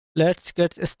Let's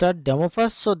get start demo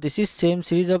first. So this is same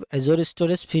series of Azure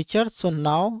storage features. So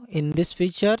now in this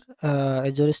feature,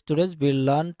 Azure storage, we'll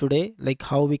learn today like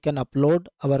how we can upload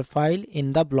our file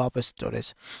in the blob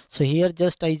storage. So here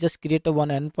I just create a one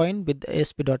endpoint with the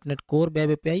ASP.NET Core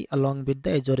Web API along with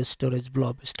the Azure storage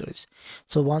blob storage.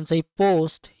 So once I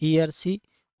post here, see,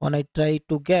 when I try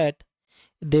to get,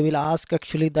 they will ask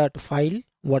actually that file,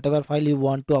 whatever file you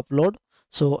want to upload.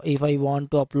 So if I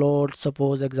want to upload,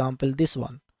 suppose example this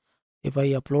one, if I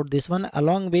upload this one,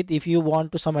 along with if you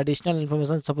want to some additional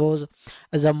information, suppose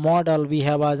as a model we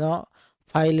have as a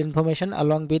file information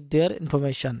along with their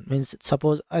information, means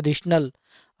suppose additional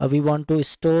we want to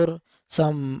store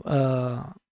some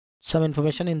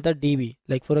information in the DB,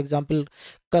 like for example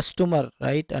customer,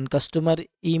 right, and customer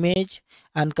image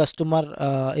and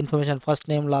customer information, first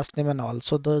name, last name and all.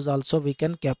 So those also we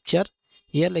can capture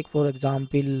here, like for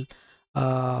example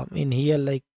in here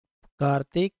like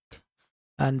Karthik,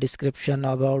 and description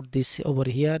about this over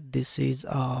here. This is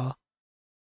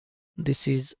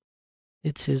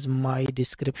it is my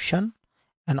description,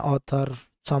 and author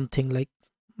something like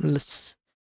author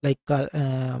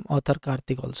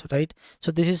Karthik also, right?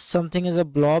 So this is something as a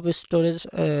blob storage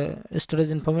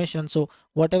information. So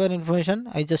whatever information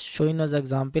I just showing as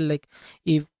example, like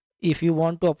if you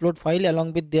want to upload file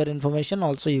along with their information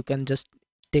also, you can just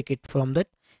take it from that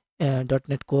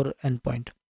 .NET Core endpoint.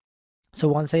 So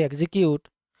once I execute,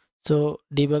 so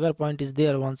debugger point is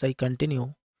there. Once I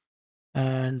continue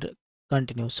and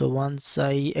continue, so once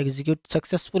I execute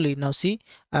successfully, now see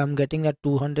I'm getting a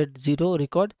 200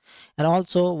 record, and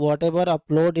also whatever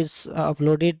upload is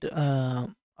uploaded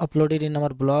in our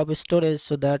blob storage,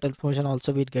 so that information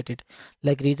also we get it,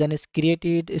 like region is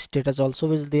created, status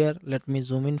also is there. Let me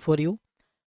zoom in for you.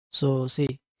 So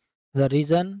see the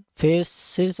reason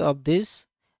faces of this,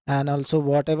 and also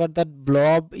whatever that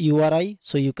blob URI,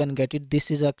 so you can get it. This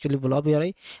is actually blob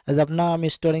URI. As of now I'm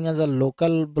storing as a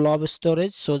local blob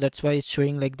storage, so that's why it's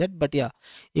showing like that. But yeah,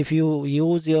 if you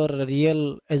use your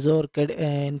real Azure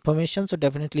information, so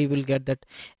definitely you will get that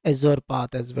Azure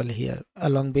path as well here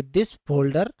along with this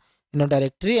folder,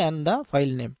 directory and the file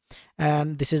name.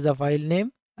 And this is the file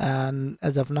name, and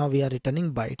as of now we are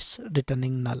returning bytes,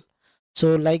 returning null.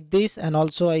 So like this, and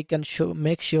also I can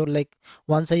make sure like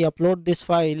once I upload this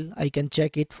file, I can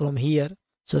check it from here.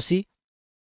 So see,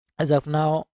 as of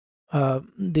now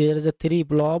there is a 3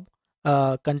 blob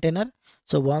container.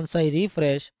 So once I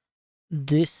refresh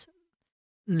this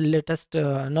latest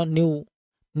no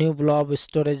new blob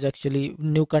storage, actually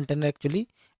new container actually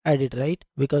added, right,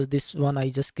 because this one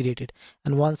I just created.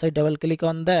 And once I double click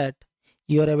on that,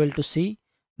 you are able to see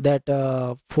that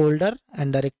folder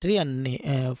and directory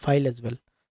and file as well.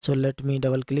 So let me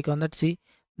double click on that. See,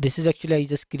 this is actually I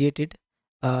just created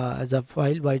as a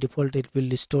file. By default it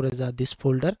will store as this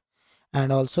folder,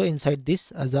 and also inside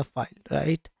this as a file,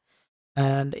 right?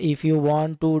 And if you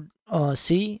want to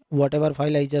see whatever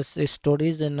file I just stored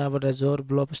is in our Azure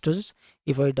Blob Storage,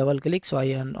 if I double click, so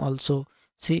I can also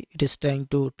see it is trying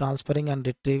to transferring and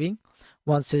retrieving.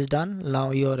 Once it's done,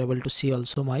 now you are able to see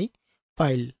also my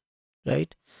file,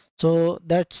 right? So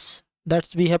that's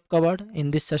we have covered in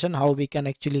this session how we can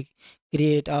actually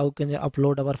create, how can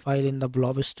upload our file in the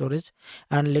blob storage.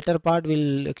 And later part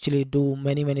will actually do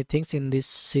many things in this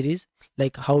series,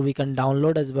 like how we can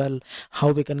download as well,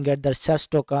 how we can get the SES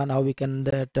token, how we can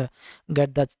get the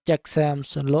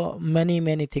checksums,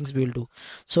 many things we'll do.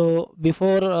 So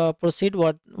before proceed,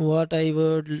 what I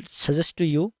would suggest to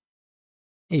you,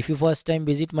 if you first time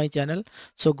visit my channel,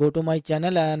 so go to my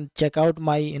channel and check out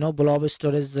my blob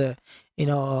storage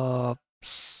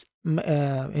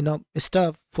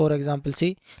stuff. For example,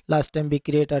 see, last time we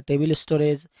create a table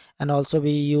storage, and also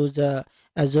we use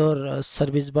Azure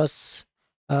service bus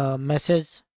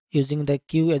message using the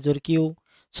queue, Azure queue.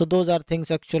 So those are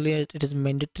things actually it is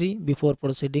mandatory before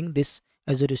proceeding this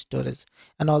Azure storage.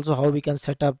 And also how we can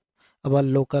set up our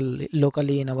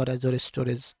locally in our Azure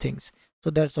storage things, so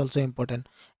that's also important.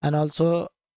 And also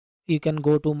you can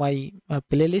go to my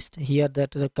playlist here,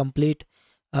 that the complete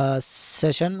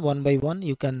session one by one,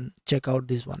 you can check out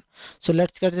this one. So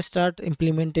let's get start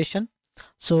implementation.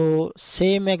 So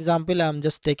same example I'm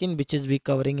just taking, which is we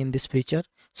covering in this feature.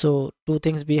 So two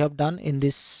things we have done in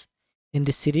this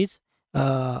series,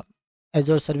 uh,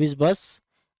 Azure service bus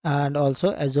and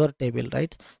also Azure table,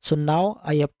 right? So now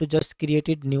I have to just create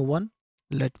a new one.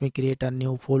 Let me create a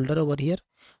new folder over here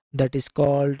that is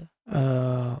called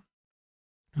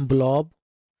blob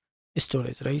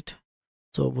storage, right?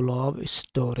 So blob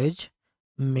storage,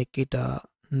 make it a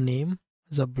name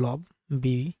as a blob,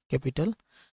 B capital.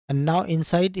 And now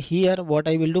inside here, what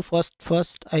I will do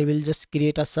first I will just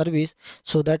create a service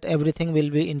so that everything will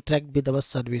be interact with our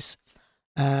service.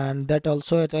 And that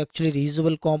also is actually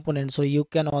reusable component, so you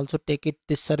can also take it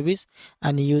this service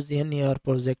and use in your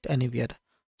project anywhere.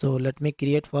 So let me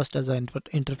create first as an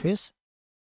interface,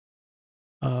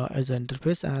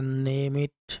 and name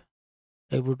it.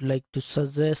 I would like to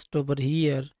suggest over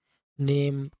here,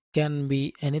 name can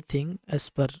be anything as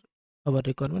per our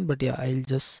requirement, but yeah, I'll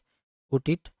just put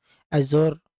it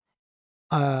Azure,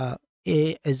 uh,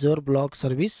 a Azure Blob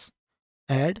Service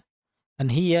add.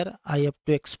 And here I have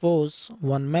to expose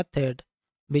one method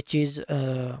which is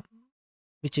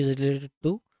related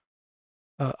to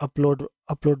upload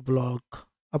block,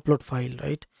 upload file,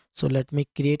 right? So let me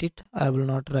create it. I will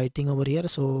not writing over here,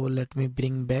 so let me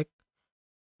bring back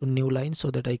to new line so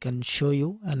that I can show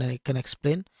you and I can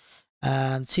explain.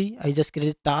 And see, I just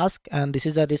created task, and this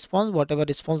is a response, whatever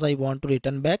response I want to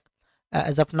return back.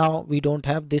 As of now we don't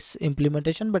have this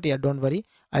implementation, but yeah, don't worry,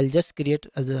 I'll just create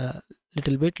as a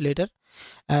little bit later.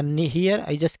 And here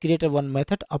I just created one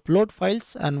method upload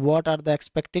files, and what are they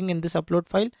expecting in this upload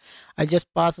file? I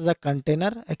just pass as a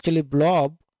container, actually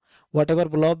blob, whatever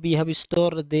blob we have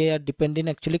stored, they are depending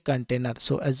actually container.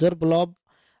 So Azure Blob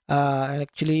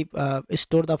actually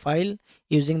store the file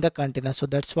using the container. So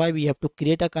that's why we have to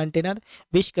create a container.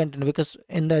 Which container? Because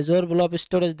in the Azure Blob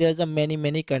Storage there's a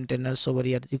many containers over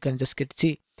here. You can just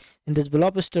see in this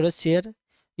Blob Storage here,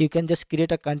 you can just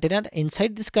create a container.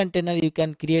 Inside this container you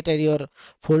can create your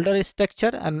folder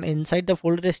structure, and inside the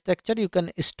folder structure you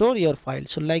can store your file.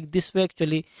 So like this way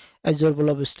actually Azure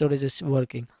Blob Storage is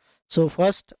working. So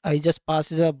first I just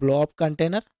pass is a blob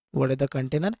container, what is the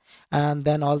container, and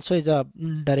then also is a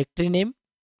directory name.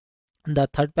 The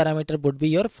third parameter would be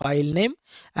your file name,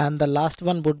 and the last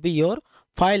one would be your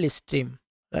file stream,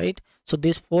 right? So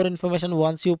these four information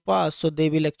once you pass, so they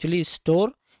will actually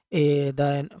store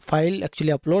the file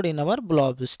actually upload in our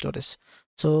blob storage.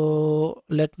 So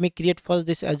let me create first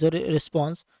this Azure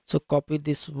response. So copy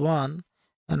this one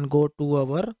and go to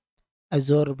our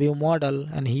Azure view model,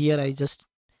 and here I just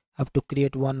have to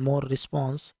create one more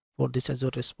response for this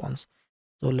Azure response.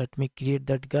 So let me create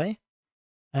that guy,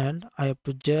 and I have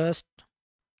to just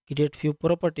create few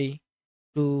property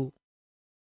to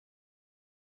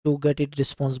get it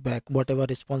response back, whatever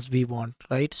response we want,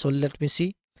 right? So let me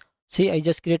see, I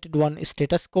just created one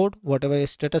status code, whatever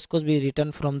status code we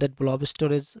return from that blob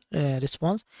storage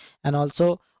response. And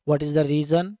also what is the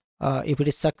reason, if it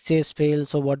is success fail,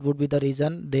 so what would be the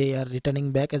reason they are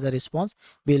returning back as a response,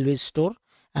 will we store.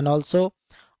 And also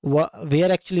we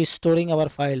are actually storing our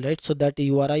file, right? So that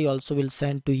URI also will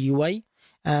send to UI,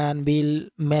 and we'll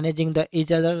managing the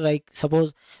each other, like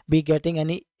suppose we getting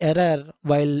any error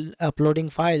while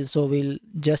uploading files, so we'll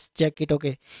just check it,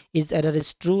 okay, is error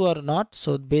is true or not.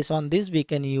 So based on this we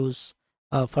can use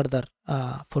further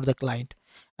for the client.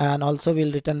 And also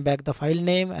we'll return back the file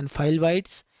name and file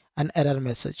bytes and error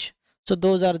message. So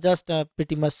those are just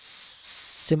pretty much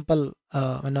simple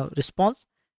response.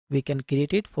 We can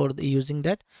create it for using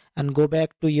that, and go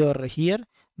back to your here,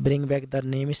 bring back the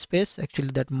namespace,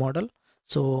 actually that model.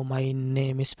 So my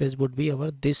namespace would be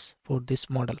our this for this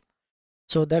model.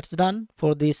 So that's done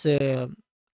for this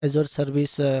Azure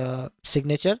service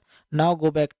signature. Now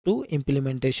go back to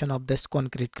implementation of this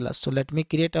concrete class. So let me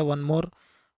create a one more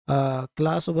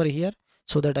class over here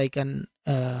so that I can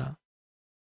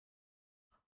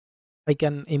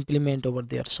implement over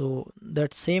there. So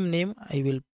that same name I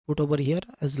will put over here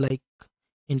as like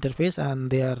interface, and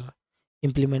their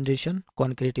implementation,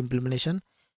 concrete implementation,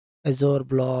 Azure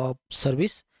Blob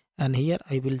Service. And here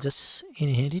I will just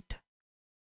inherit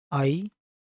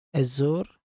Azure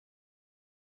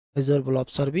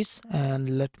Blob Service,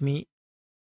 and let me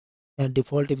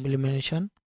default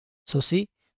implementation. So see,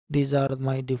 these are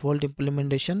my default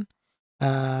implementation,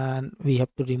 and we have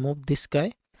to remove this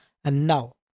guy. And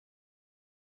now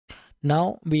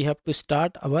we have to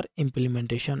start our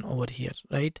implementation over here,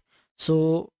 right?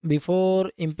 So before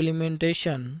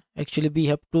implementation actually we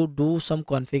have to do some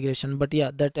configuration, but yeah,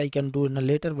 that I can do in a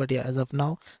later. But yeah, as of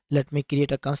now let me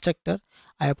create a constructor.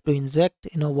 I have to inject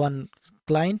one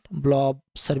client, blob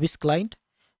service client,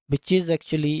 which is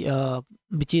actually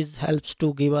helps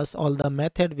to give us all the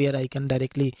method where I can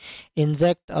directly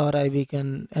inject, or we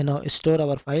can store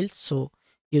our files. So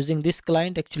using this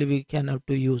client actually we can have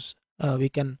to use we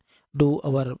can do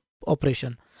our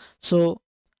operation. So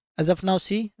as of now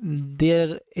see,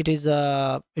 there it is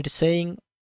saying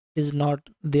is not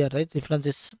there, right? Reference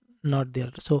is not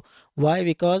there. So why?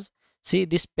 Because see,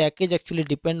 this package actually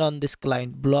depend on this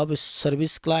client, blob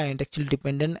service client actually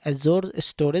dependent Azure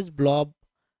storage blob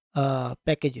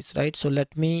packages, right? So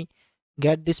let me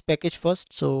get this package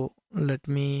first. So let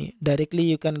me directly,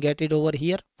 you can get it over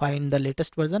here, find the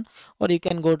latest version, or you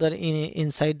can go there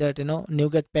inside that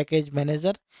NuGet package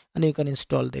manager and you can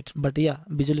install it. But yeah,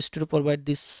 Visual Studio provide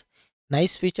this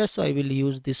nice feature, so I will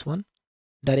use this one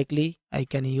directly. I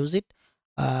can use it,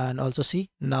 and also see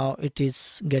now it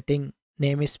is getting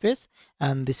namespace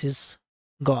and this is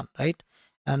gone, right?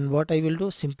 And what I will do,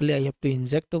 simply I have to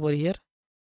inject over here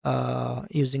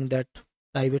using that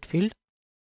private field.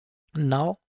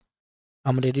 Now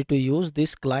I'm ready to use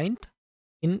this client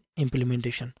in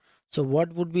implementation. So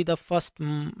what would be the first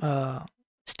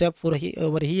step for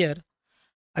over here?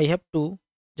 I have to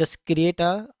just create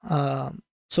a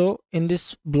so in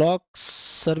this block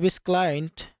service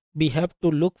client, we have to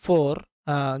look for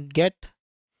get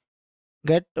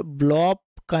blob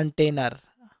container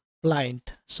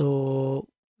client. So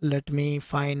let me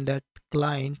find that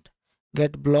client,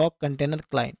 get blob container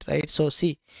client, right? So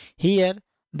see here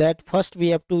that first we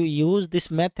have to use this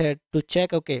method to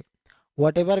check, okay,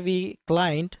 whatever we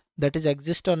client that is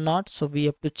exist or not. So we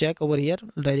have to check over here,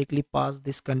 directly pass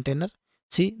this container.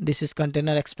 See, this is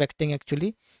container expecting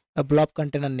actually a blob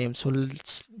container name. So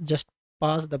let's just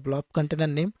pass the blob container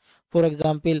name. For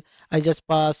example, I just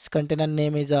pass container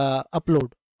name is a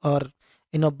upload, or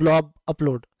blob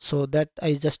upload. So that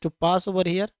I just to pass over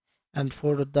here, and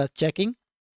for the checking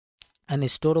and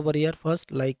store over here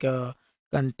first, like a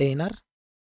container.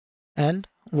 And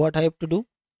what I have to do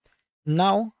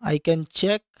now, I can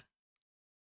check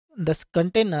this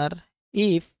container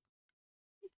if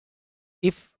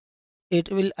it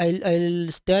will, I'll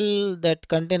tell that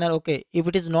container, okay, if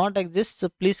it is not exist, so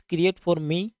please create for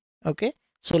me. Okay,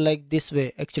 so like this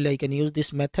way actually I can use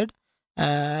this method,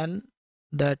 and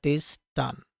that is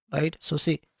done, right? So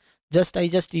see, I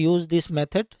just use this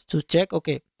method to check,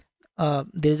 okay,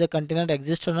 there is a container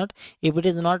exist or not. If it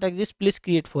is not exist, please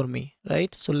create for me,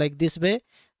 right? So like this way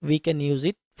we can use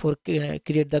it for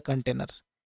create the container,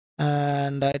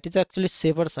 and it is actually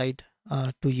safer side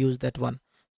to use that one.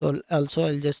 So also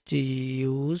I'll just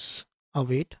use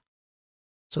await,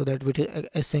 so that with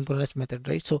asynchronous method,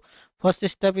 right? So first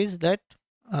step is that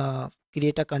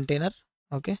create a container.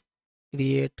 Okay,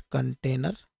 create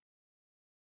container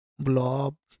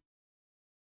blob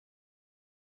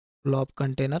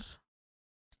container.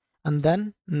 And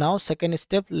then now second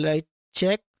step, like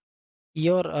check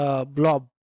your blob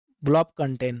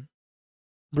contain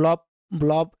blob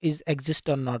is exist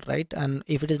or not, right? And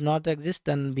if it is not exist,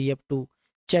 then we have to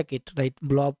check it, right?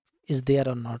 Blob is there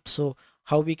or not. So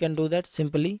how we can do that?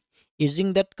 Simply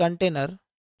using that container.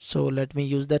 So let me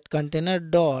use that container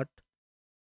dot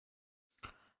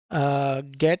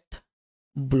get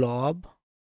blob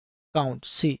count.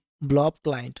 See, blob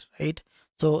client, right?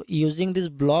 So using this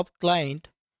blob client,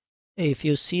 if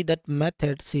you see that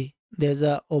method, see there's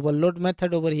a overload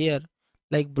method over here,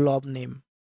 like blob name,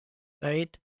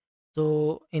 right?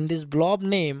 So in this blob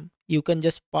name, you can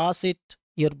just pass it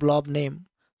your blob name.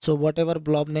 So whatever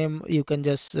blob name you can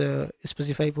just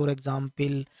specify. For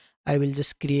example, I will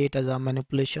just create as a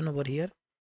manipulation over here,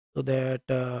 so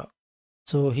that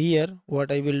so here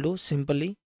what I will do,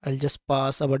 simply I'll just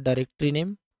pass our directory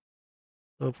name.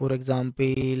 So for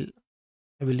example,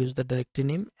 I will use the directory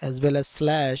name as well as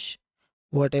slash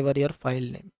whatever your file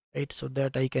name, right? So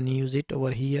that I can use it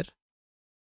over here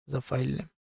as a file name.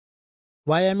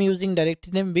 Why I'm using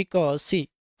directory name? Because see,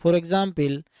 for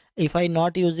example, if I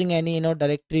not using any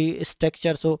directory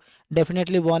structure, so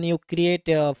definitely when you create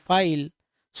a file,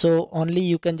 so only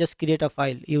you can just create a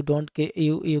file. You don't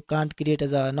you can't create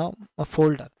as a a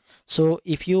folder. So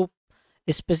if you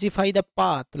specify the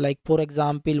path, like for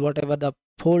example whatever the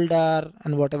folder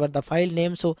and whatever the file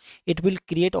name, so it will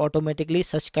create automatically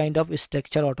such kind of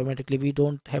structure automatically. We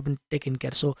don't haven't taken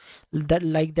care. So that,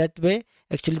 like that way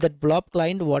actually, that blob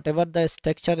client, whatever the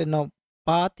structure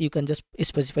path, you can just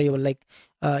specify your like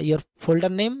your folder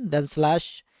name, then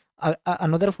slash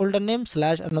another folder name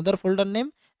slash another folder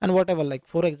name, and whatever, like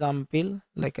for example,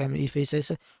 like if it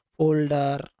says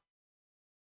folder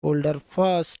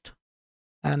first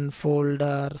and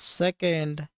folder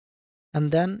second, and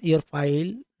then your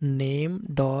file name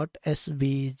dot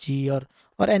svg,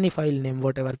 or any file name,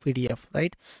 whatever, pdf,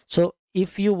 right? So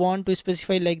if you want to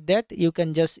specify like that, you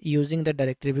can just using the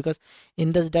directory, because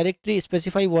in this directory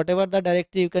specify whatever the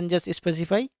directory, you can just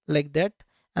specify like that,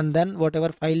 and then whatever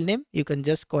file name you can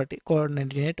just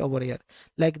coordinate over here,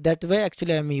 like that way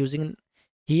actually I'm using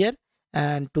here,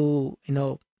 and to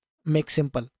make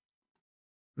simple,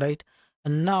 right?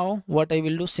 And now what I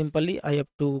will do, simply I have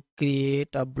to create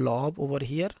a blob over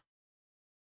here,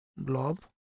 blob,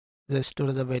 the store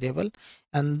as a variable.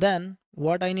 And then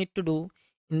what I need to do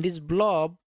in this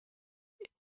blob,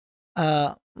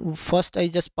 first I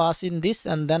just pass in this,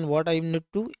 and then what I need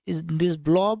to is this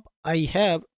blob I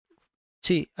have.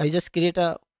 See, I just create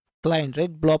a client,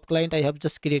 right? Blob client I have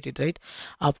just created, right?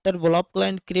 After blob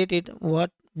client created,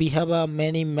 what we have a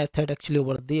many method actually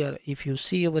over there. If you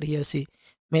see over here, see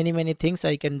many things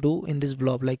I can do in this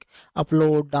blob, like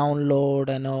upload, download,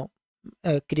 and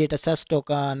create a SAS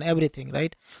token, everything,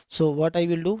 right? So what I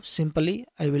will do, simply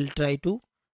I will try to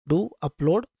do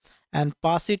upload and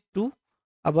pass it to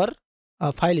our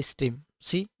file stream.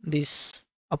 See this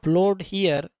upload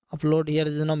here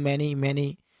is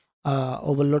many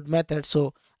overload method.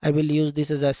 So I will use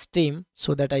this as a stream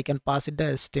so that I can pass it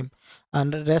as stream,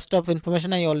 and the rest of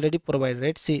information I already provide,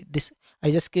 right? See this,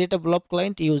 I just create a blob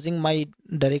client using my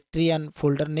directory and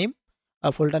folder name,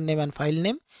 and file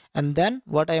name. And then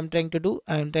what I am trying to do,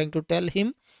 I am trying to tell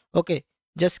him, okay,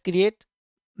 just create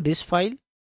this file,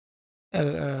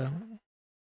 uh,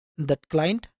 that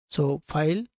client. So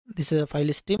file, this is a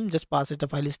file stream, just pass it a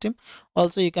file stream.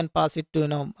 Also you can pass it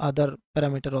to other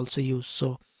parameter also use,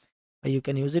 so you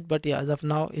can use it, but yeah, as of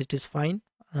now it is fine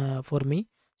for me.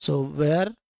 So where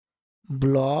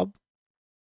blob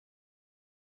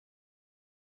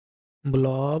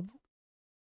blob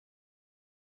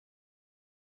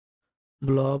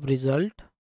blob result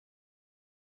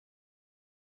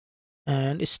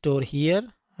and store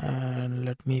here, and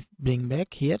let me bring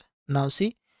back here. Now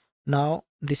see, now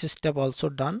this step also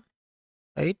done,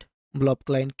 right? Blob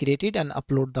client created and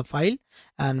upload the file,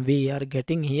 and we are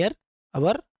getting here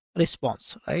our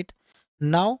response, right?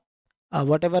 Now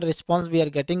whatever response we are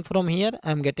getting from here,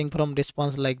 I'm getting from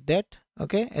response like that,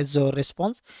 okay, as a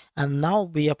response. And now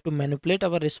we have to manipulate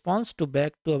our response to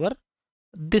back to our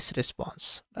this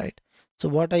response, right? So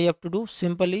what I have to do,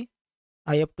 simply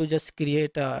I have to just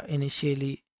create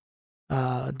initially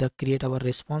the create our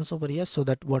response over here, so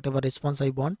that whatever response I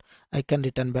want I can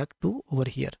return back to over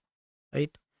here,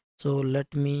 right? So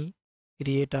let me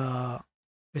create a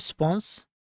response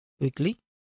quickly.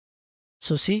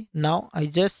 So see, now I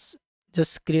just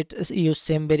create use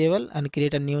same variable and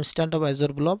create a new instance of Azure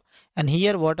Blob. And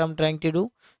here what I'm trying to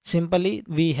do, simply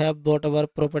we have got our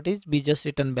properties, we just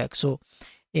return back. So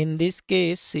in this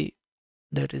case, see,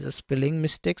 that is a spelling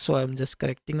mistake, so I'm just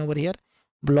correcting over here,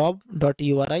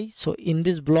 blob.uri. So in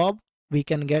this blob we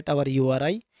can get our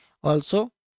URI,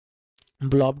 also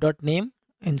blob.name.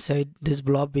 Inside this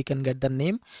blob we can get the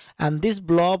name, and this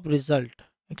blob result,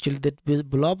 actually that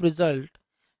blob result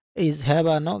is have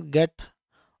a get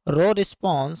raw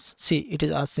response. See, it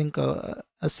is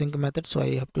async method, so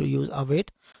I have to use await.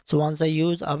 So once I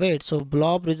use await, so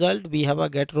blob result we have a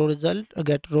get raw result,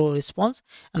 get raw response,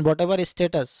 and whatever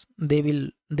status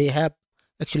they have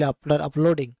actually after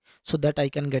uploading, so that I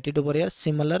can get it over here.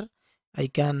 Similar, I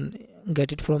can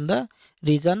get it from the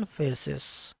reason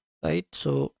faces, right?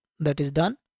 So that is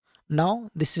done. Now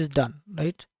this is done,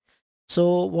 right?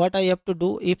 So what I have to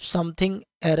do, if something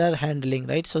error handling,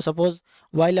 right? So suppose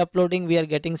while uploading we are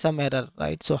getting some error,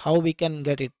 right? So how we can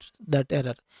get it, that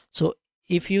error? So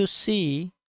if you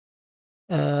see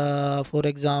for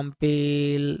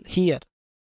example here,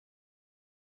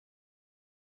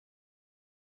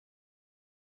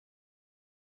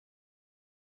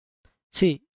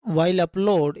 see, while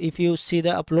upload, if you see the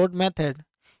upload method,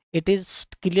 it is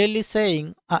clearly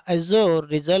saying Azure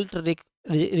result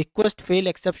request fail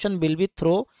exception will be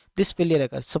throw this failure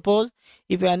occurs. Suppose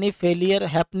if any failure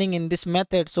happening in this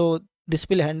method, so this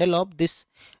will handle of this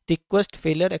request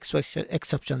failure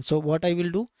exception. So what I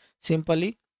will do,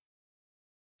 simply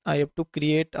I have to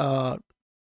create a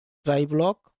try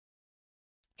block.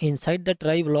 Inside the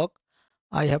try block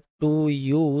I have to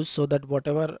use, so that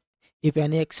whatever, if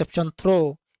any exception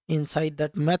throw inside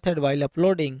that method while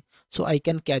uploading, so I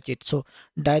can catch it. So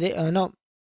direct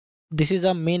this is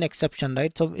a main exception,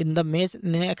 right? So in the main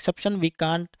exception we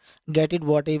can't get it,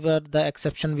 whatever the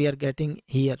exception we are getting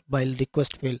here while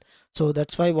request fail. So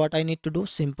that's why what I need to do,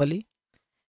 simply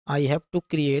I have to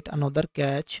create another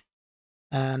catch,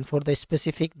 and for the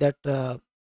specific that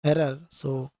error,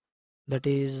 so that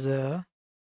is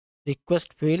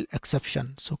request fail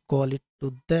exception. So call it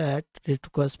to that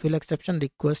request fail exception,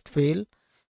 request fail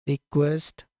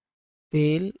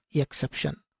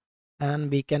exception,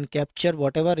 and we can capture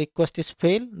whatever request is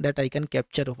fail, that I can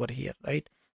capture over here, right?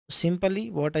 Simply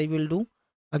what I will do,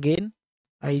 again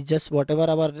I just whatever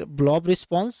our blob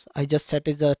response I just set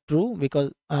is the true,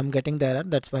 because I'm getting the error,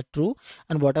 that's why true.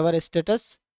 And whatever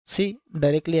status, see,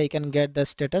 directly I can get the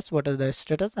status, what is the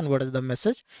status and what is the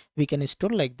message, we can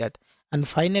store like that. And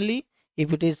finally,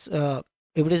 if it is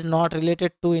not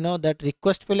related to that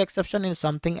request fail exception, in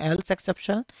something else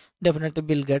exception, definitely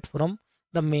we'll get from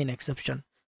the main exception.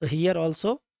 So here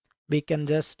also we can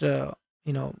just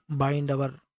bind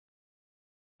our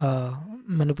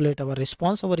manipulate our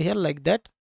response over here like that.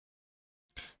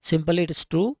 Simply it is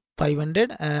true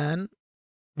 500, and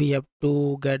we have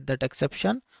to get that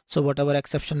exception. So whatever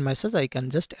exception message I can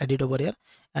just edit over here,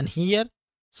 and here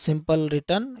simple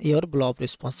return your blob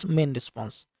response, main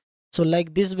response. So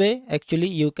like this way actually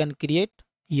you can create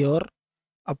your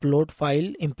upload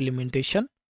file implementation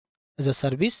as a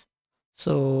service.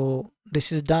 So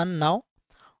this is done now.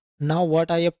 Now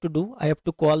what I have to do, I have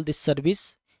to call this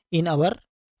service in our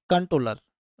controller,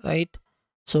 right?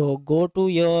 So go to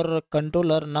your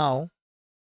controller now,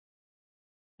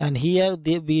 and here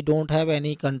we don't have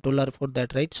any controller for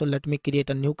that, right? So let me create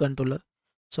a new controller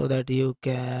so that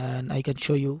I can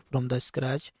show you from the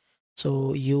scratch.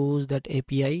 So use that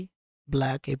API,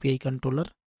 black API controller,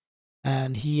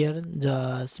 and here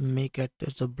just make it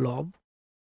as a blob,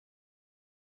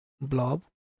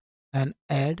 and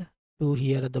add to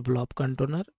here the blob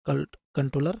controller,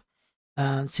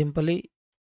 and simply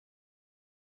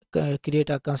create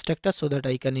a constructor so that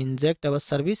I can inject our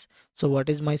service. So what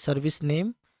is my service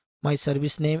name? My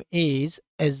service name is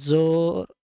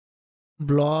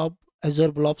blob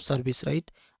Azure Blob Service, right?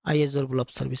 I Azure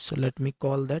Blob Service. So let me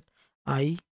call that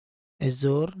I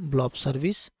Azure Blob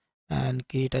Service, and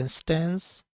create an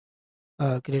instance,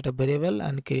 create a variable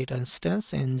and create an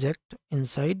instance, inject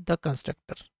inside the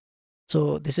constructor.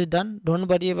 So this is done. Don't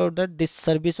worry about that. This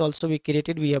service also we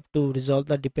created. We have to resolve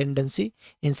the dependency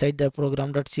inside the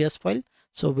program.cs file.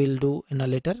 So we'll do in a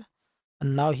later.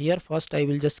 And now here first I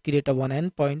will just create a one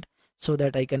endpoint so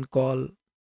that I can call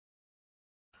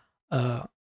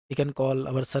we can call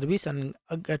our service and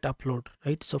get upload,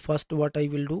 right? So first what I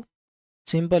will do,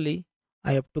 simply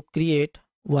I have to create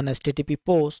one http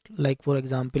post, like for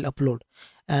example upload,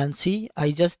 and see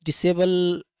I just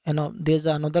disable, there's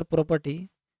another property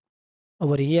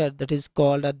over here that is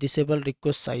called a disable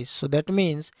request size. So that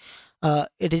means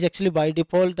it is actually by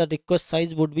default the request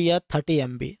size would be a 30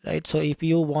 MB, right? So if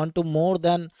you want to more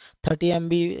than 30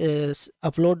 MB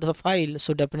upload the file,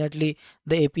 so definitely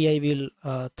the API will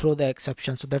throw the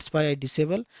exception. So that's why I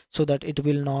disable, so that it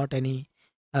will not any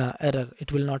error,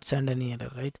 it will not send any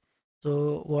error, right?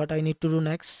 So what I need to do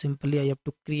next, simply I have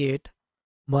to create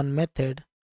one method,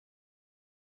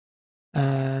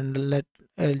 and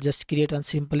I'll just create a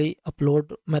simply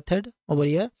upload method over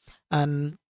here,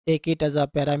 and take it as a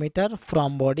parameter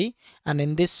from body. And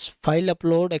in this file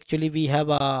upload actually we have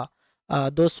a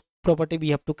those property we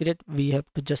have to create, we have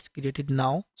to just create it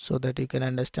now so that you can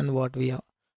understand what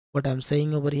I'm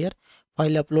saying over here.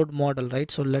 File upload model, right?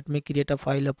 So let me create a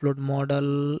file upload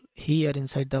model here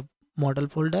inside the model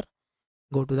folder.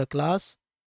 Go to the class,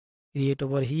 create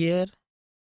over here,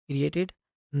 create it.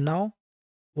 Now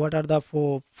what are the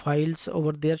four files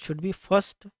over there should be?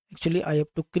 First actually I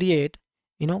have to create,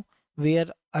 where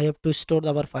I have to store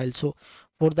our file. So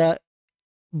for the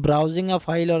browsing a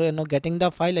file, or getting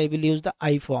the file, I will use the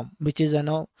iForm, which is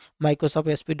Microsoft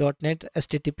ASP.NET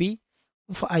HTTP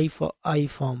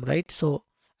iForm, right? So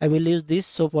I will use this.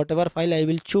 So whatever file I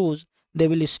will choose, they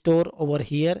will store over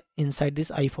here inside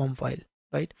this iForm file,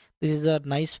 right? This is a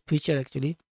nice feature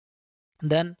actually.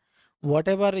 Then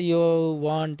whatever you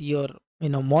want your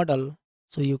model,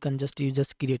 so you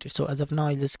just create it. So as of now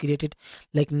I just create it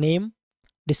like name,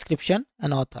 description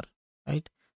and author, right?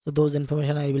 So those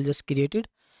information I will just create it.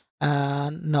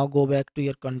 And now go back to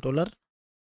your controller,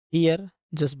 here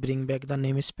just bring back the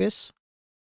namespace,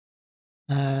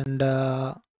 and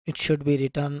it should be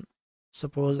written,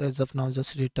 suppose as of now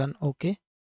just return okay.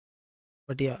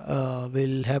 But yeah,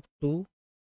 we'll have to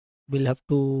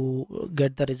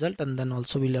get the result, and then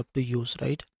also we'll have to use,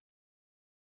 right?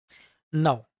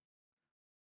 Now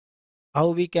how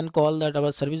we can call that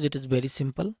our service? It is very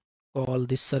simple. Call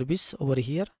this service over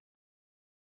here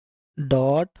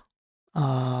dot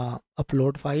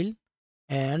upload file,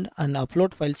 and an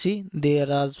upload file. See,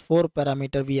 there are 4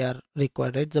 parameter we are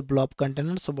required, right? The blob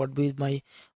container. So what will be my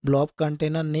blob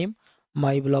container name?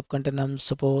 My blob container,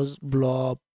 suppose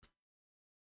blob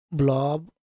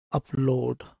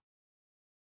upload,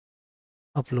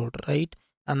 right?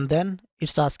 And then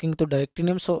it's asking to directory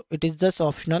name, so it is just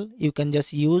optional. You can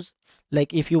just use,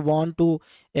 like if you want to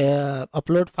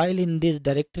upload file in this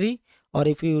directory, or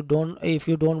if you don't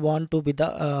want to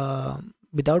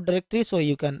without directory, so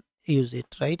you can use it,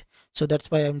 right? So that's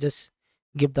why I'm just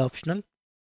give the optional.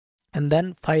 And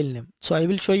then file name, so I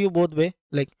will show you both way,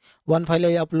 like one file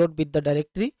I upload with the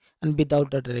directory and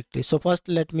without the directory. So first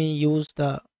let me use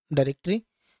the directory,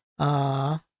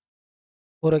 uh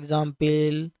for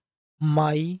example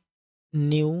my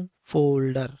new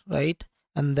folder, right?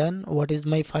 And then what is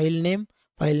my file name?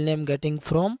 File name getting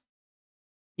from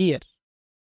here.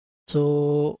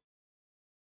 So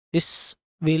this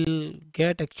will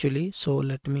get actually, so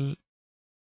let me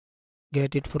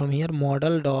get it from here,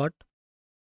 model dot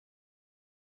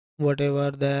whatever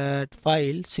that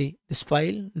file, see this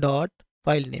file dot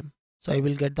file name. So I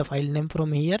will get the file name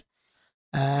from here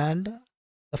and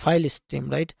the file stream,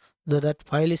 right? So that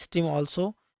file stream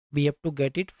also we have to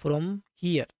get it from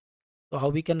here. So how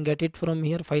we can get it from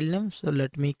here, file name? So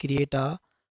let me create a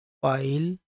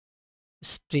file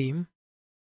stream,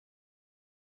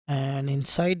 and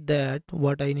inside that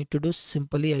what I need to do,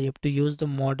 simply I have to use the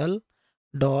model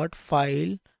dot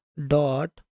file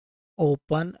dot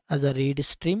open as a read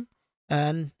stream,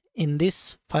 and in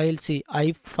this file, see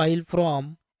I file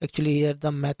from, actually here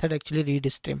the method actually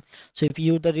read stream. So if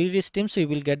you use the read stream, so you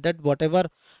will get that whatever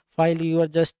file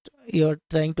you're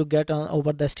trying to get on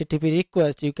over the HTTP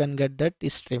request, you can get that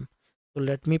stream. So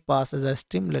let me pass as a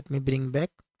stream, let me bring back,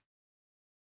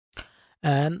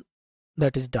 and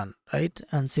that is done, right?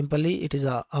 And simply it is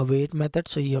a await method,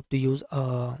 so you have to use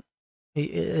a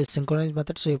synchronized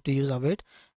method, so you have to use await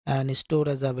and store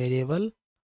as a variable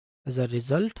as a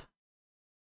result,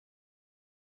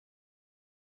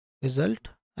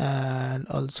 and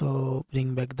also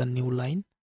bring back the new line.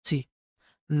 See,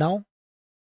 now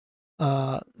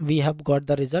we have got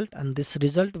the result, and this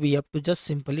result we have to just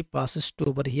simply pass it to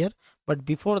over here. But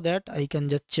before that I can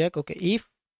just check, okay, if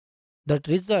that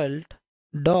result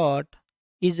dot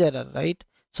is error, right?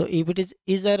 So if it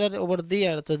is error over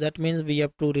there, so that means we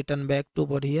have to return back to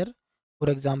over here, for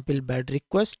example bad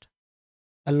request,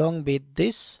 along with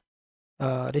this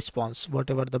response,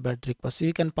 whatever the bad request. So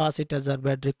you can pass it as a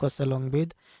bad request along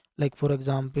with, like for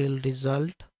example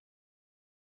result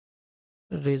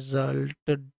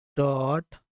dot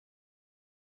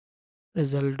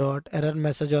error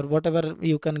message, or whatever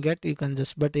you can get, you can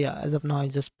just, but yeah, as of now I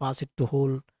just pass it to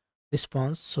whole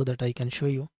response so that I can show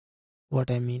you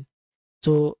what I mean.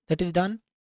 So that is done.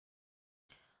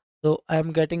 So I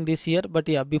am getting this here, but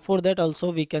yeah, before that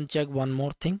also we can check one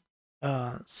more thing.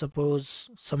 Suppose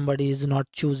somebody is not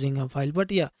choosing a file,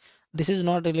 but yeah, this is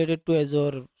not related to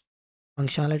Azure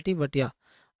functionality, but yeah,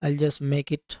 I'll just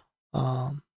make it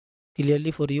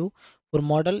clearly for you. For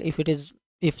model, if it is,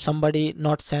 if somebody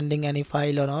not sending any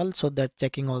file or all, so that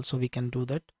checking also we can do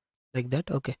that like that.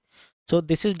 Okay, so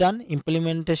this is done,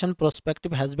 implementation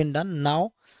perspective has been done.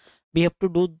 Now we have to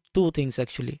do two things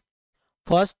actually.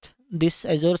 First, this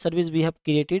Azure service we have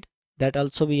created, that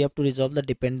also we have to resolve the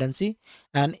dependency,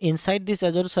 and inside this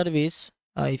Azure service,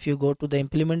 if you go to the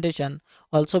implementation,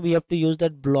 also we have to use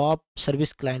that blob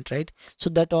service client, right? So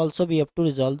that also we have to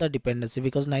resolve the dependency,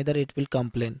 because neither it will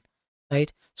complain,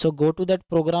 right? So go to that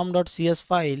program.cs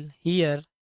file here,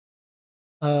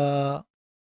 uh,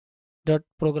 that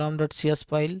program.cs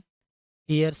file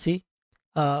here, see,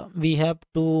 we have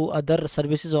two other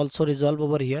services also resolve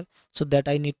over here, so that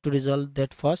I need to resolve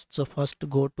that first. So first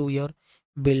go to your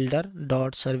builder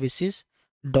dot services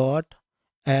dot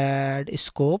add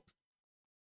scope.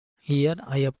 Here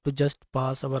I have to just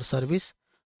pass our service,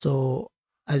 so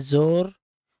Azure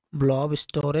Blob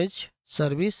Storage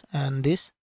service, and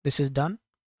this is done,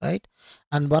 right?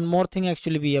 And one more thing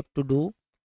actually we have to do,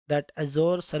 that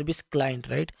Azure service client,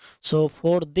 right? So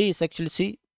for this actually,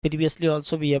 see, previously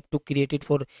also we have to create it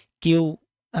for queue,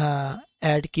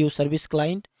 add queue service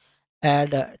client,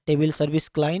 add table service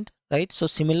client, right? So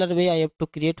similar way I have to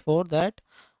create for that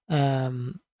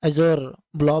Azure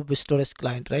Blob Storage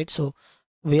client, right? So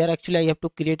where actually I have to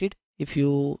create it, if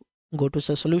you go to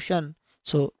the solution,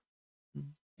 so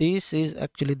this is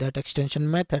actually that extension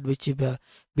method which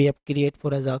we have create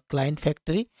for as a client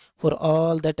factory for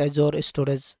all that Azure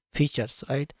storage features,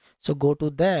 right? So go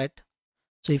to that.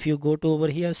 So if you go to over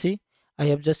here, see, I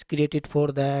have just created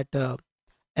for that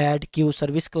add queue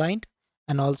service client,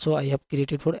 and also I have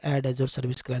created for add Azure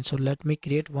service client. So let me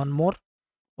create one more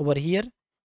over here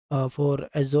for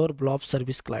Azure Blob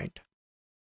service client,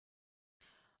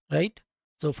 right?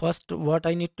 So first what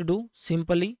I need to do,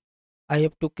 simply I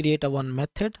have to create a one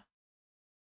method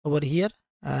over here,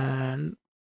 and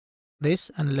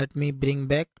this, and let me bring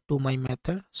back to my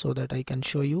method so that I can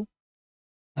show you,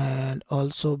 and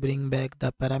also bring back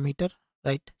the parameter,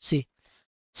 right? See,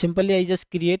 simply I just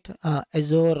create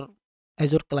Azure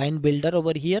client builder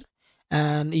over here,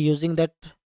 and using that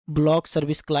block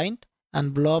service client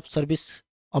and blob service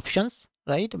options,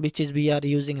 right, which is we are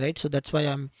using, right? So that's why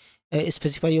I'm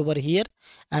specify over here,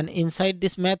 and inside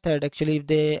this method actually if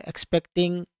they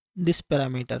expecting this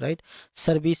parameter, right,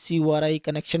 service URI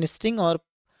connection string or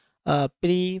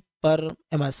pre per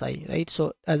MSI, right?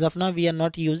 So as of now we are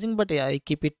not using, but yeah, I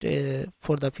keep it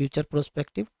for the future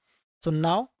perspective. So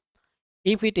now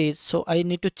if it is, so I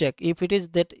need to check if it is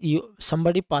that you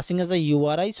somebody passing as a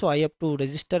URI, so I have to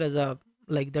register as a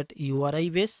like that URI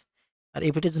base, or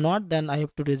if it is not, then I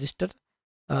have to register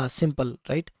simple,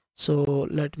 right? So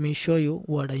let me show you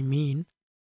what I mean.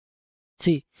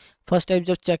 See, first I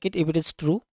just check it if it is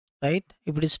true, right?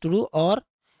 If it is true, or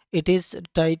it is,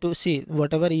 try to see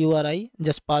whatever URI,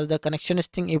 just pass the connection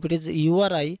string. If it is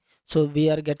URI, so we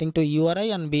are getting to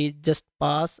URI and we just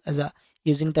pass as a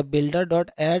using the builder dot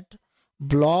add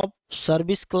blob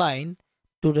service client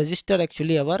to register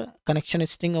actually our connection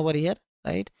string over here,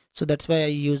 right? So that's why I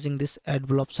using this add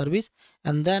blob service.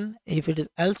 And then if it is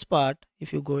else part,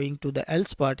 if you going to the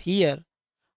else part here,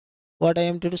 what I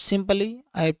am to do, simply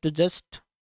I have to just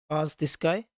pass this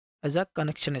guy as a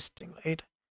connection string, right?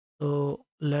 So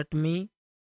let me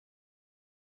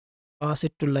pass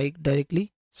it to like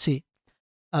directly. See,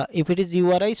 if it is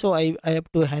URI, so I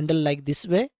have to handle like this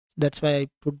way. That's why I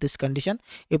put this condition.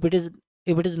 If it is,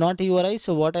 if it is not URI,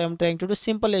 so what I am trying to do,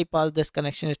 simply I pass this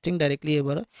connection string directly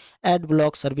over add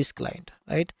block service client,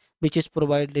 right? Which is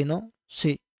provided,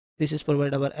 see, this is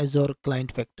provided our Azure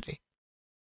client factory.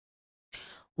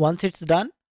 Once it's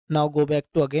done, now go back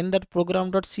to again that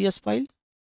program.cs file.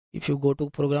 If you go to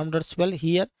program.cs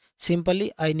here,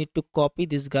 simply I need to copy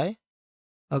this guy,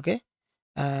 okay,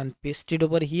 and paste it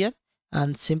over here.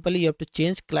 And simply you have to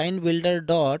change client builder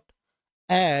dot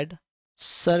add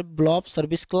blob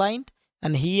service client,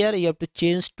 and here you have to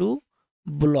change to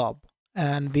blob.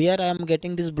 And where I am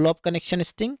getting this blob connection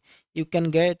string, you can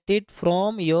get it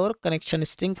from your connection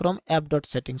string from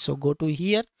app.settings. So go to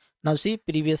here. Now see,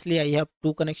 previously I have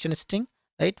two connection string,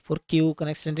 right? For queue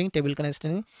connection string, table connection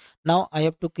string. Now I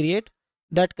have to create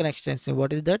that connection string.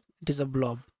 What is that? It is a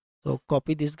blob. So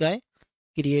copy this guy,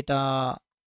 create a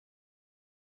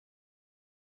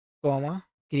comma,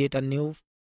 create a new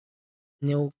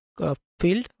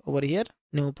field over here,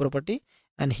 new property,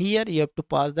 and here you have to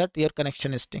pass that your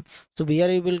connection string. So here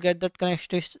you will get that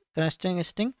connection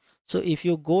string. So if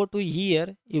you go to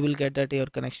here, you will get that your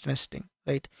connection string,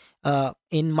 right?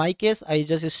 In my case, I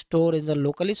just store in the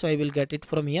locally, so I will get it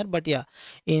from here. But yeah,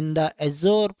 in the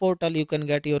Azure portal, you can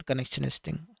get your connection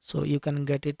string, so you can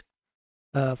get it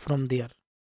from there,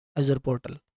 Azure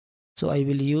portal. So I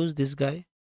will use this guy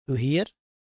to here.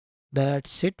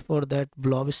 That's it for that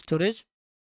blob storage.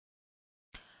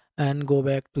 And go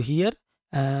back to here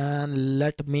and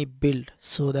let me build,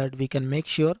 so that we can make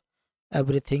sure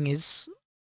everything is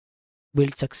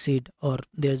build succeed or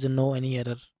there's no any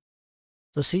error.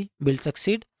 So see, build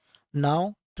succeed.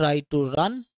 Now try to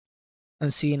run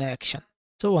and see in action.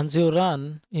 So once you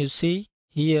run, you see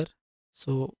here,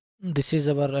 so this is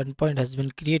our endpoint has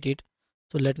been created.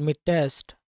 So let me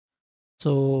test.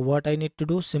 So what I need to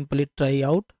do, simply try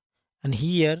out, and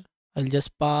here I'll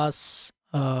just pass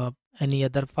any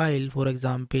other file. For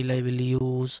example, I will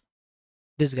use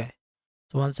this guy.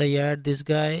 So once I add this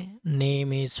guy,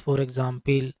 name is for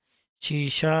example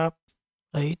csharp,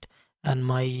 right? And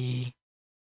my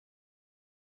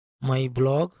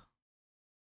blog,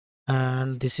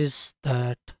 and this is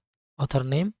that author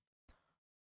name,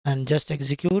 and just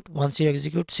execute. Once you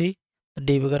execute, see the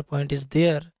debugger point is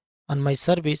there on my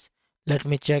service. Let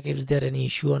me check if there any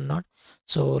issue or not.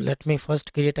 So let me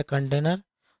first create a container.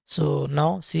 So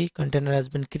now see, container has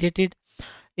been created.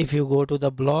 If you go to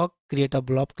the blog, create a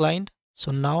blob client.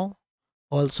 So now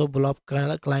also blob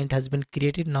client has been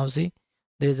created. Now see,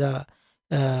 there is a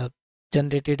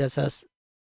generated as a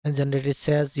and generated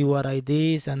says URI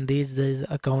this and this is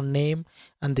account name,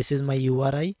 and this is my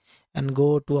URI. And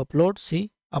go to upload.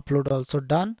 See, upload also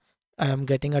done. I am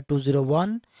getting a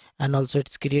 201, and also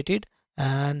it's created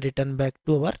and return back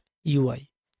to our UI.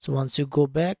 So once you go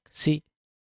back, see,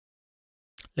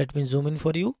 let me zoom in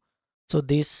for you. So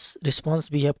this response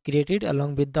we have created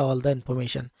along with all the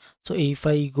information. So if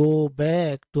I go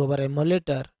back to our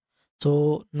emulator,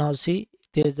 so now see,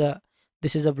 this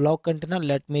is a block container.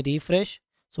 Let me refresh.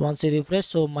 So once you refresh,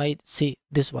 so my, see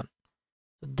this one,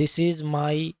 this is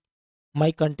my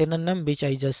container name, which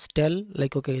I just tell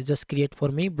like, okay, just create for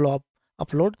me blob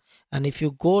upload. And if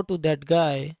you go to that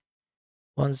guy,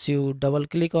 once you double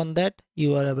click on that,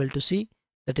 you are able to see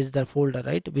that is the folder,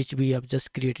 right, which we have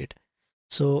just created.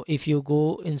 So if you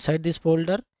go inside this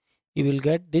folder, you will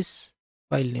get this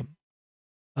file name,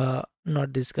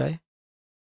 not this guy.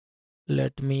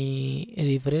 Let me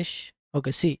refresh.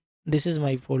 Okay, see, this is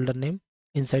my folder name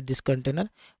inside this container,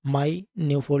 my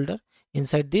new folder.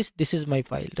 Inside this is my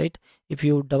file, right? If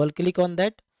you double click on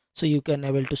that, so you can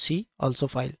able to see also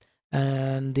file.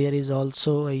 And there is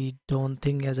also, I don't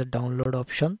think as a download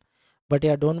option, but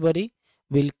yeah, don't worry,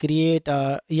 we'll create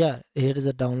yeah, here is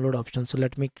a download option. So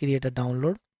let me create a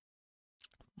download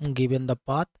given the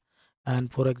path,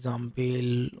 and for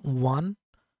example 1,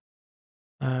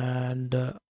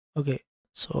 and okay,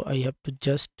 So I have to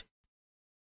just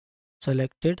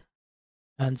select it,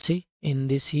 and see in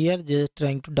this here just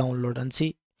trying to download, and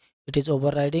see it is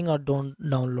overriding or don't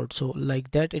download. So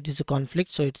like that it is a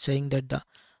conflict, so it's saying that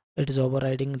it is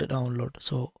overriding the download.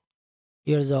 So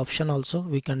here's the option also,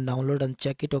 we can download and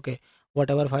check it. Okay,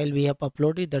 whatever file we have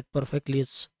uploaded, that perfectly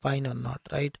is fine or not,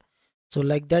 right? So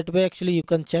like that way actually you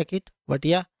can check it. But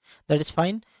yeah, that is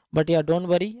fine. But yeah, don't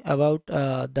worry about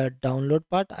the download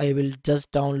part. I will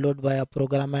just download via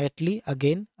programmatically.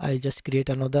 Again, I'll just create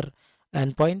another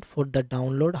endpoint for the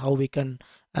download, how we can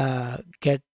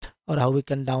get, or how we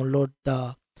can download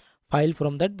the file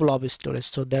from that blob storage.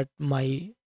 So that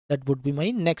would be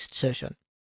my next session.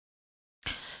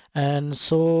 And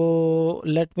so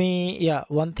let me, yeah,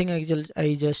 one thing I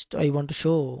want to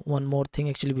show one more thing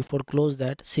actually before close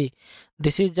that. See,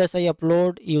 this is just I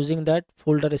upload using that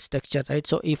folder structure, right?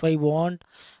 So if I want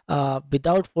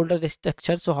without folder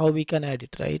structure, so how we can add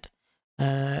it, right?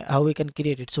 How we can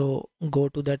create it. So go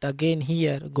to that again,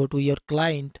 here go to your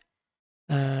client,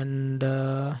 and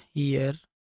here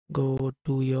go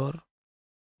to your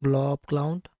blob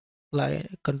client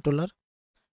controller,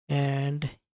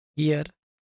 and here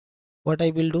what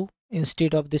I will do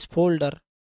instead of this folder,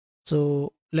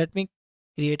 so let me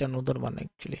create another one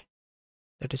actually,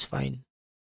 that is fine.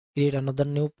 Create another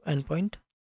new endpoint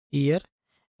here,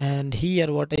 and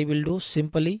here what I will do,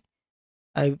 simply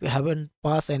I haven't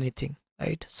passed anything,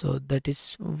 right? So that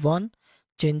is one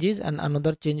changes, and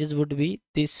another changes would be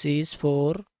this is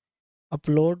for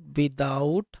upload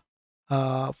without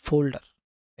folder,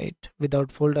 right?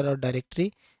 Without folder or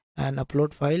directory, and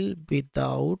upload file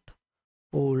without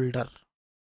folder.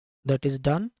 That is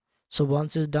done. So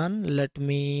once it's done, let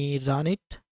me run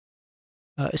it.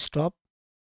 Stop,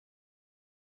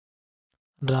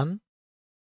 run,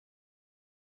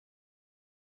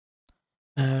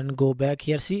 and go back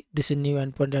here. See, this is new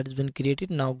endpoint that has been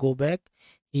created. Now go back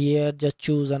here, just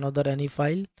choose another any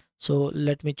file. So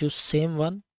let me choose same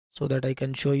one so that I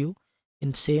can show you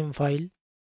in same file,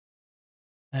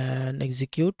 and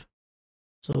execute.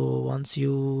 So once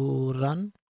you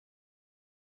run,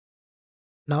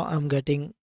 now I'm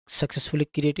getting successfully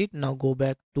created. Now go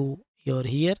back to your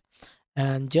here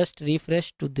and just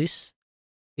refresh to this,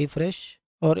 refresh.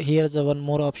 Or here's a one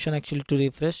more option actually to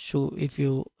refresh. So if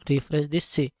you refresh this,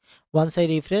 see, once I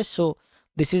refresh, so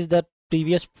this is the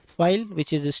previous file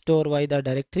which is stored by the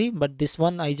directory, but this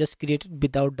one I just created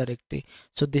without directory.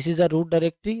 So this is a root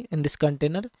directory in this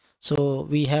container, so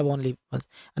we have only one.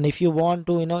 And if you want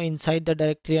to, inside the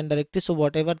directory and directory, so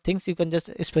whatever things you can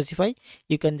just specify,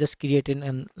 you can just create in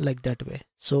and like that way.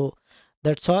 So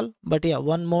that's all. But yeah,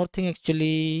 one more thing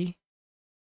actually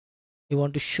I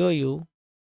want to show you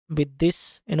with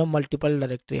this, multiple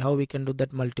directory, how we can do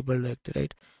that multiple directory,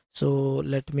 right? So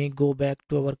let me go back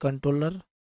to our controller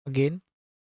again.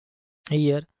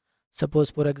 Here, suppose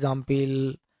for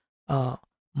example,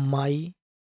 my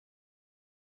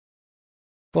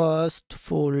first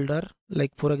folder,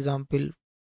 like for example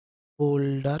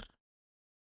folder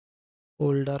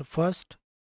first,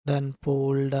 then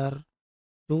folder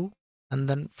 2, and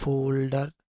then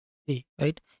folder 3,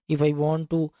 right? If I want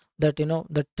to that,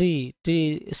 the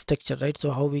tree structure, right?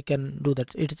 So how we can do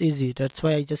that? It's easy. That's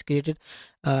why I just created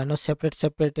no separate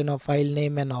file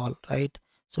name and all, right?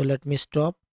 So let me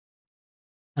stop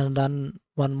and run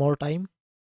one more time.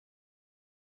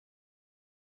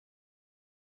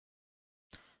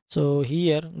 So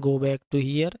here, go back to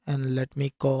here, and let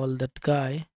me call that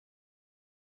guy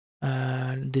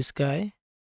and this guy,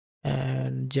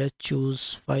 and just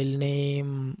choose file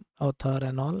name, author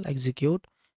and all, execute.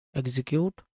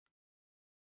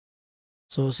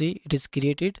 So see, it is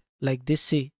created like this.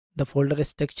 See, the folder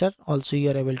structure also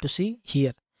you are able to see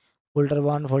here, folder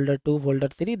 1, folder 2, folder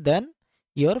 3, then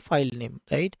your file name,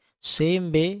 right?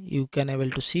 Same way you can able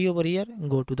to see over here.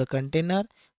 Go to the container,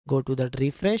 go to that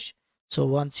refresh. So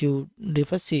once you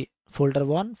refresh, see, folder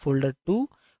 1, folder 2,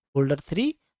 folder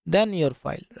 3, then your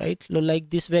file, right? So like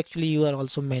this way actually you are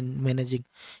also managing.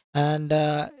 And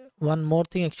one more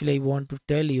thing actually I want to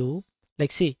tell you,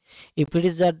 like, see, if it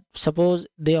is that, suppose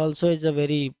they also is a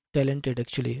very talented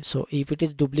actually, so if it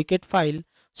is duplicate file,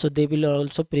 so they will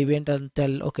also prevent and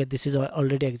tell, okay, this is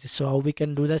already exists. So how we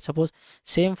can do that? Suppose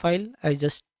same file I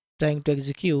just trying to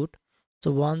execute. So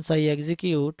once I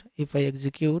execute, if I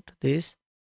execute this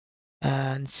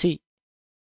and see,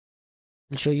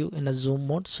 I'll show you in a zoom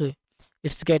mode. So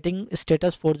it's getting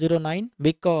status 409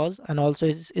 because, and also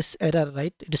is error,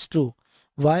 right? It is true.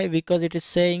 Why? Because it is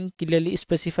saying clearly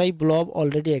specify blob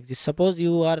already exists. Suppose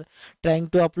you are trying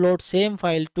to upload same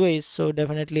file twice, so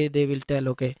definitely they will tell,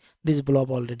 okay, this blob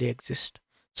already exists.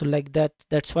 So like that,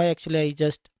 that's why actually I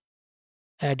just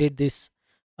added this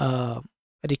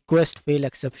request fail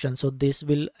exception. So this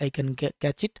will I can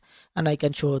catch it and I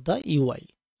can show the UI,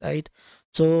 right?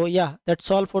 So yeah, that's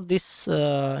all for this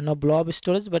blob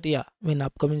storage. But yeah, in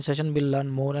upcoming session we'll learn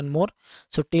more and more.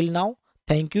 So till now,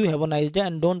 thank you, have a nice day,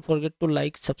 and don't forget to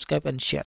like, subscribe and share.